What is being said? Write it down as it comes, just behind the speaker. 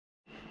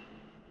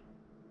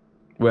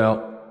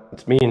Well,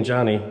 it's me and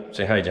Johnny.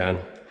 Say hi, John.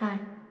 Hi.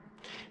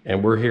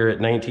 And we're here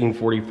at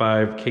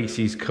 1945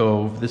 Casey's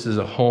Cove. This is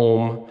a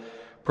home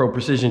Pro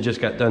Precision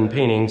just got done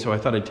painting, so I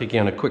thought I'd take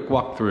you on a quick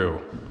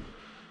walkthrough.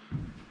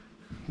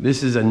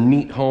 This is a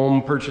neat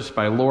home purchased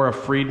by Laura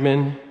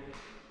Friedman.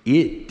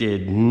 It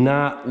did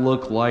not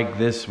look like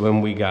this when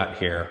we got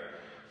here.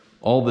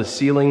 All the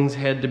ceilings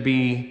had to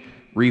be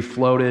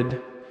refloated.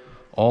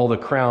 All the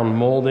crown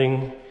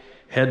molding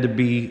had to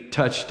be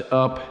touched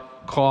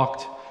up,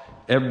 caulked.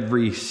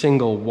 Every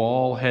single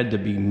wall had to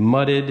be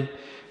mudded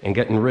and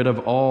getting rid of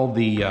all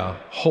the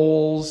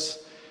holes,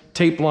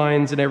 tape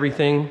lines and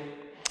everything.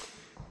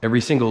 Every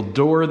single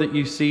door that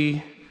you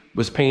see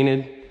was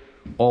painted.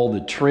 All the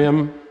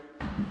trim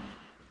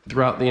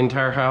throughout the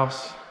entire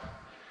house.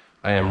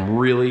 I am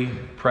really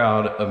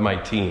proud of my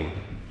team.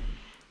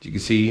 As you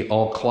can see,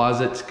 all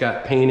closets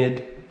got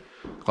painted,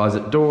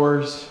 closet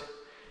doors,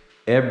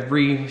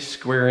 every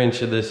square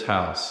inch of this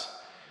house,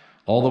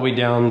 all the way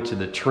down to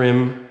the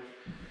trim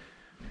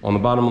on the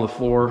bottom of the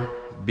floor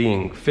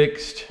being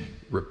fixed,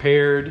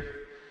 repaired.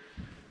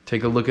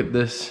 Take a look at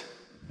this.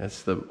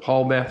 That's the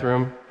hall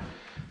bathroom.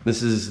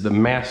 This is the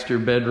master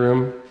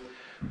bedroom.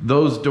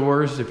 Those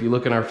doors, if you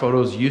look in our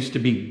photos, used to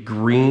be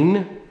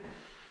green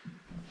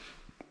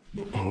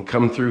and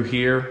come through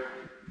here.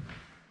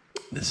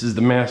 This is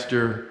the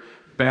master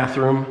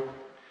bathroom.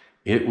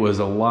 It was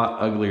a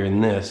lot uglier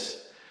than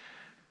this,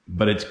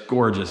 but it's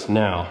gorgeous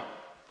now.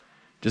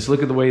 Just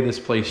look at the way this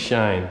place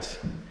shines.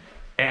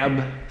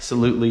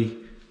 Absolutely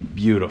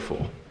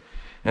beautiful.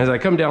 As I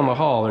come down the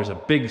hall, there's a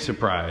big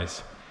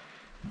surprise,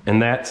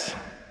 and that's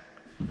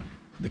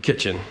the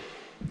kitchen.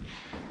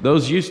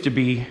 Those used to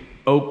be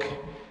oak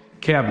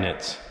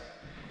cabinets.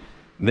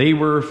 They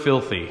were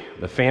filthy.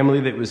 The family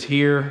that was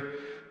here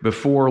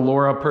before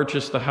Laura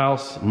purchased the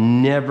house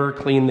never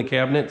cleaned the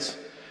cabinets.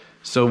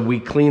 So we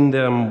cleaned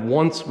them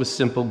once with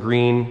simple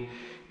green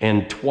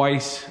and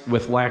twice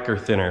with lacquer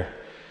thinner.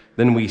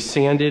 Then we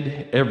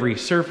sanded every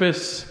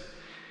surface,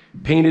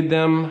 painted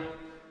them,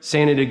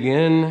 sanded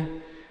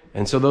again.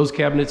 And so those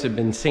cabinets have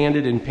been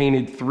sanded and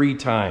painted 3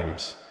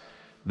 times.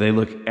 They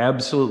look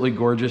absolutely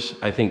gorgeous.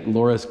 I think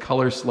Laura's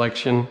color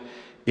selection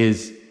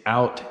is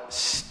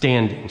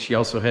outstanding. She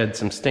also had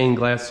some stained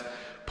glass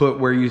put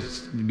where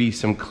used to be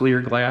some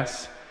clear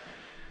glass.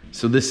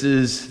 So this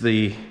is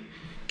the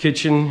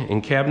kitchen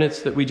and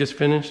cabinets that we just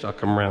finished. I'll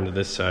come around to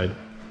this side.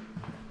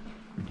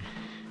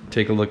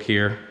 Take a look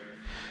here.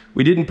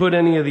 We didn't put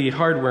any of the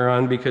hardware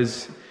on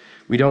because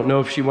we don't know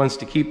if she wants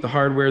to keep the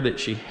hardware that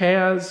she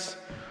has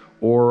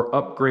or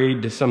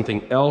upgrade to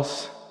something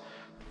else.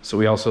 So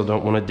we also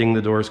don't want to ding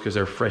the doors because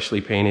they're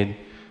freshly painted.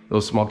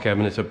 Those small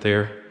cabinets up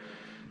there.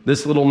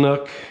 This little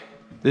nook,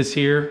 this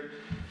here,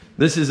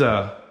 this is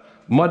a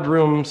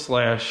mudroom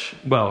slash,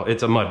 well,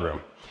 it's a mudroom.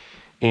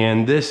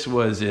 And this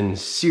was in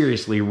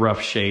seriously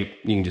rough shape.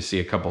 You can just see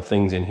a couple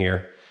things in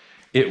here.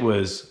 It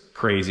was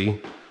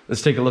crazy.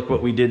 Let's take a look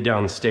what we did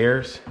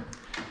downstairs.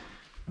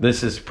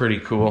 This is pretty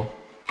cool.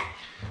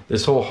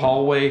 This whole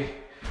hallway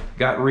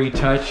got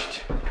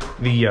retouched.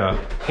 The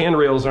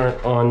handrails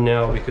aren't on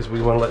now because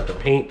we want to let the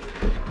paint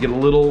get a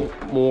little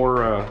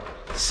more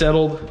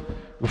settled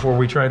before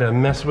we try to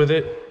mess with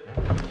it.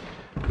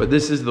 But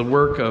this is the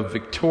work of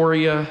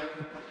Victoria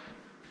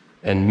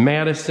and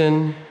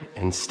Madison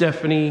and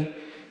Stephanie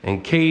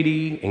and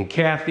Katie and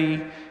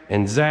Kathy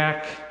and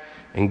Zach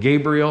and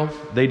Gabriel.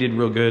 They did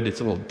real good.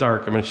 It's a little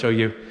dark. I'm going to show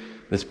you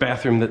this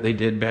bathroom that they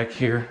did back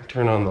here.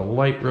 Turn on the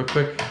light real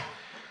quick.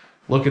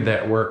 Look at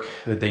that work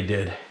that they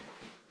did.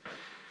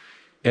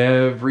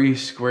 Every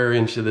square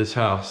inch of this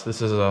house.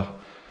 This is a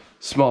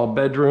small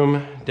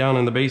bedroom down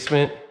in the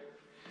basement.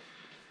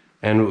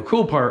 And the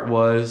cool part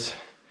was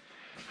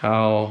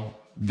how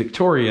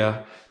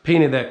Victoria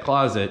painted that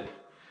closet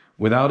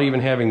without even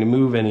having to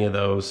move any of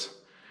those.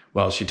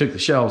 Well, she took the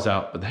shelves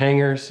out, but the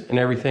hangers and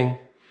everything,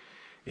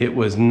 it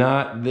was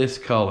not this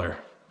color.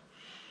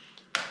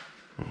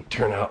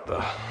 Turn out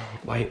the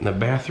light in the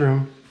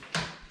bathroom.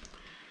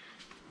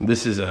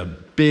 This is a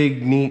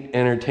big, neat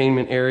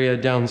entertainment area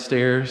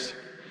downstairs.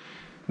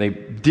 They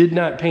did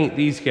not paint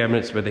these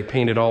cabinets, but they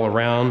painted all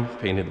around,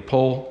 painted the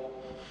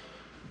pole.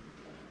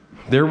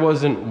 There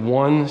wasn't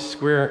 1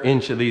 square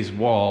inch of these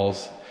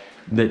walls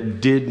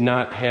that did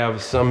not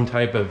have some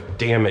type of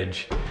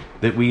damage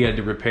that we had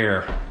to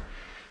repair.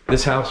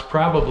 This house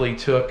probably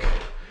took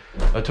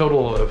a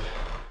total of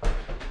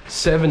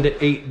 7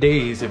 to 8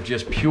 days of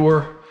just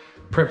pure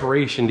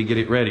preparation to get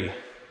it ready.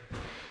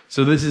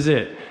 So this is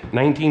it,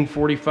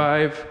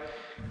 1945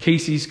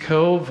 Casey's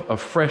Cove, a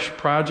fresh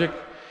project,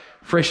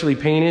 freshly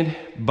painted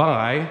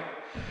by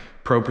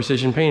Pro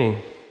Precision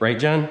Painting. Right,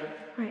 John?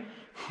 Right.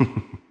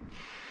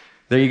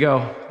 There you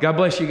go. God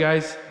bless you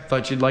guys.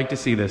 Thought you'd like to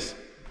see this.